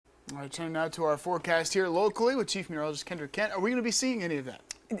All right, turning now to our forecast here locally with Chief Meteorologist Kendra Kent. Are we going to be seeing any of that?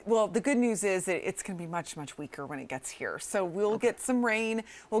 Well, the good news is that it's going to be much, much weaker when it gets here. So we'll get some rain,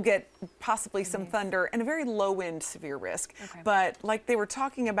 we'll get possibly some thunder, and a very low-end severe risk. But like they were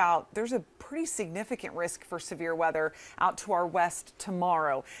talking about, there's a pretty significant risk for severe weather out to our west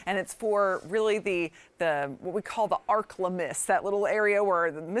tomorrow. And it's for really the what we call the Ark-La-Miss, that little area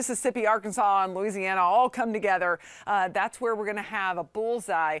where the Mississippi, Arkansas, and Louisiana all come together. That's where we're going to have a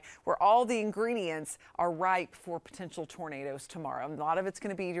bullseye where all the ingredients are ripe for potential tornadoes tomorrow. And a lot of it's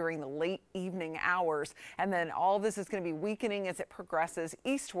going to be during the late evening hours, and then all of this is going to be weakening as it progresses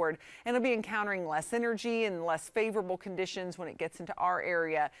eastward, and it'll be encountering less energy and less favorable conditions when it gets into our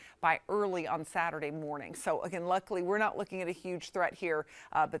area by early on Saturday morning. So again, luckily we're not looking at a huge threat here,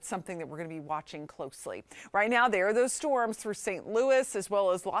 but something that we're going to be watching closely. Right now there are those storms through St. Louis as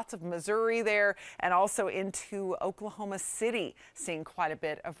well as lots of Missouri there, and also into Oklahoma City, seeing quite a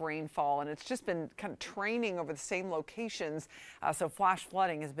bit of rainfall, and it's just been kind of training over the same locations, so flash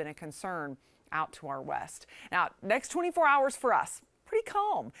flooding has been a concern out to our west. Now, next 24 hours for us, pretty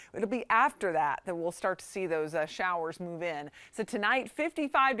calm. It'll be after that we'll start to see those showers move in. So tonight,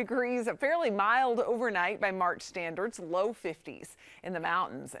 55 degrees, fairly mild overnight by March standards, low 50s in the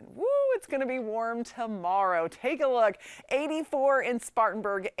mountains. And woo, it's going to be warm tomorrow. Take a look. 84 in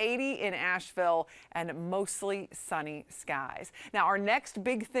Spartanburg, 80 in Asheville, and mostly sunny skies. Now, our next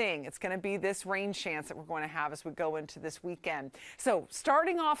big thing, it's going to be this rain chance that we're going to have as we go into this weekend. So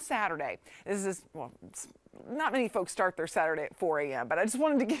starting off Saturday, this is, well, not many folks start their Saturday at 4 a.m., but I just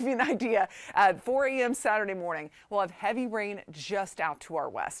wanted to give you an idea. At 4 a.m. Saturday morning, we'll have heavy rain just out to our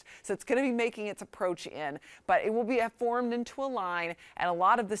west. So it's going to be making its approach in, but it will be formed into a line, and a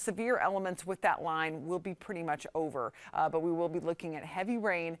lot of the severe elements with that line will be pretty much over. But we will be looking at heavy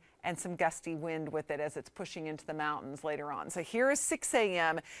rain and some gusty wind with it as it's pushing into the mountains later on. So here is 6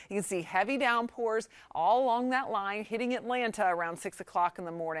 a.m. You can see heavy downpours all along that line, hitting Atlanta around 6 o'clock in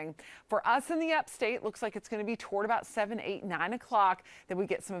the morning. For us in the upstate, looks like it's going to be toward about 7, 8, 9 o'clock that we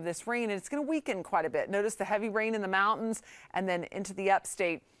get some of this rain, and it's going to weaken quite a bit. Notice the heavy rain in the mountains, and then into the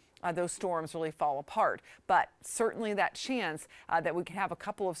upstate, those storms really fall apart. But certainly that chance that we can have a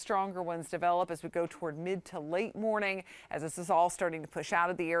couple of stronger ones develop as we go toward mid to late morning, as this is all starting to push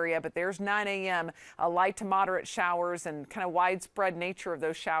out of the area. But there's 9 a.m., light to moderate showers and kind of widespread nature of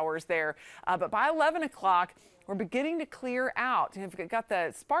those showers there. But by 11 o'clock, we're beginning to clear out. And we've got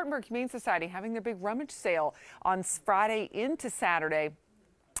the Spartanburg Humane Society having their big rummage sale on Friday into Saturday.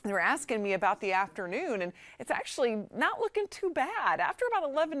 They were asking me about the afternoon, and it's actually not looking too bad. After about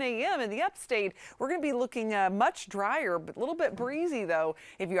 11 a.m. in the upstate, we're going to be looking much drier, but a little bit breezy, though,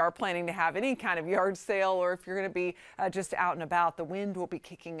 if you are planning to have any kind of yard sale or if you're going to be just out and about. The wind will be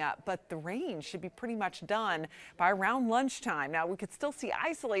kicking up, but the rain should be pretty much done by around lunchtime. Now, we could still see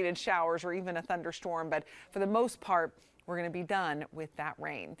isolated showers or even a thunderstorm, but for the most part, we're going to be done with that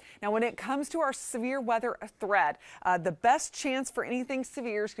rain. Now, when it comes to our severe weather threat, the best chance for anything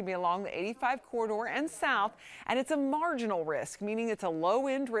severe is going to be along the 85 corridor and south, and it's a marginal risk, meaning it's a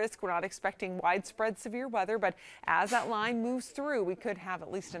low-end risk. We're not expecting widespread severe weather, but as that line moves through, we could have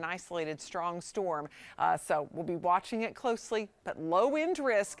at least an isolated strong storm. So we'll be watching it closely, but low-end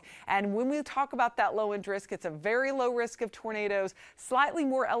risk. And when we talk about that low-end risk, it's a very low risk of tornadoes, slightly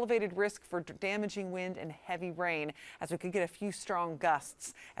more elevated risk for damaging wind and heavy rain, as we could get a few strong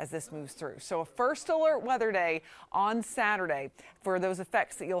gusts as this moves through. So a first alert weather day on Saturday for those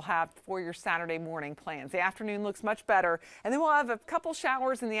effects that you'll have for your Saturday morning plans. The afternoon looks much better, and then we'll have a couple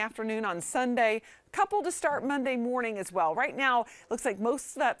showers in the afternoon on Sunday, couple to start Monday morning as well. Right now, looks like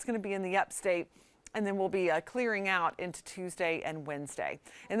most of that's going to be in the upstate, and then we'll be clearing out into Tuesday and Wednesday.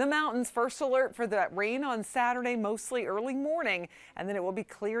 In the mountains, first alert for that rain on Saturday, mostly early morning, and then it will be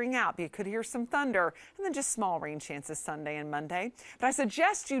clearing out. But you could hear some thunder, and then just small rain chances Sunday and Monday. But I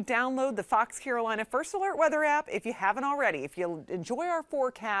suggest you download the Fox Carolina First Alert Weather app if you haven't already. If you enjoy our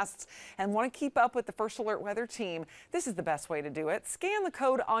forecasts and want to keep up with the First Alert Weather team, this is the best way to do it. Scan the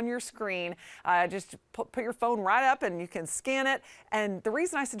code on your screen. Just put your phone right up and you can scan it. And the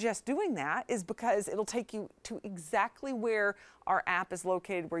reason I suggest doing that is because it'll take you to exactly where our app is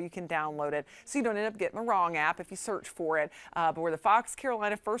located, where you can download it, so you don't end up getting the wrong app if you search for it. But we're the Fox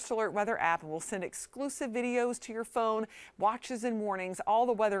Carolina First Alert Weather app, and we'll send exclusive videos to your phone, watches and warnings, all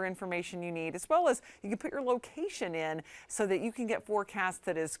the weather information you need, as well as you can put your location in so that you can get forecasts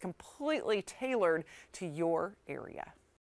that is completely tailored to your area.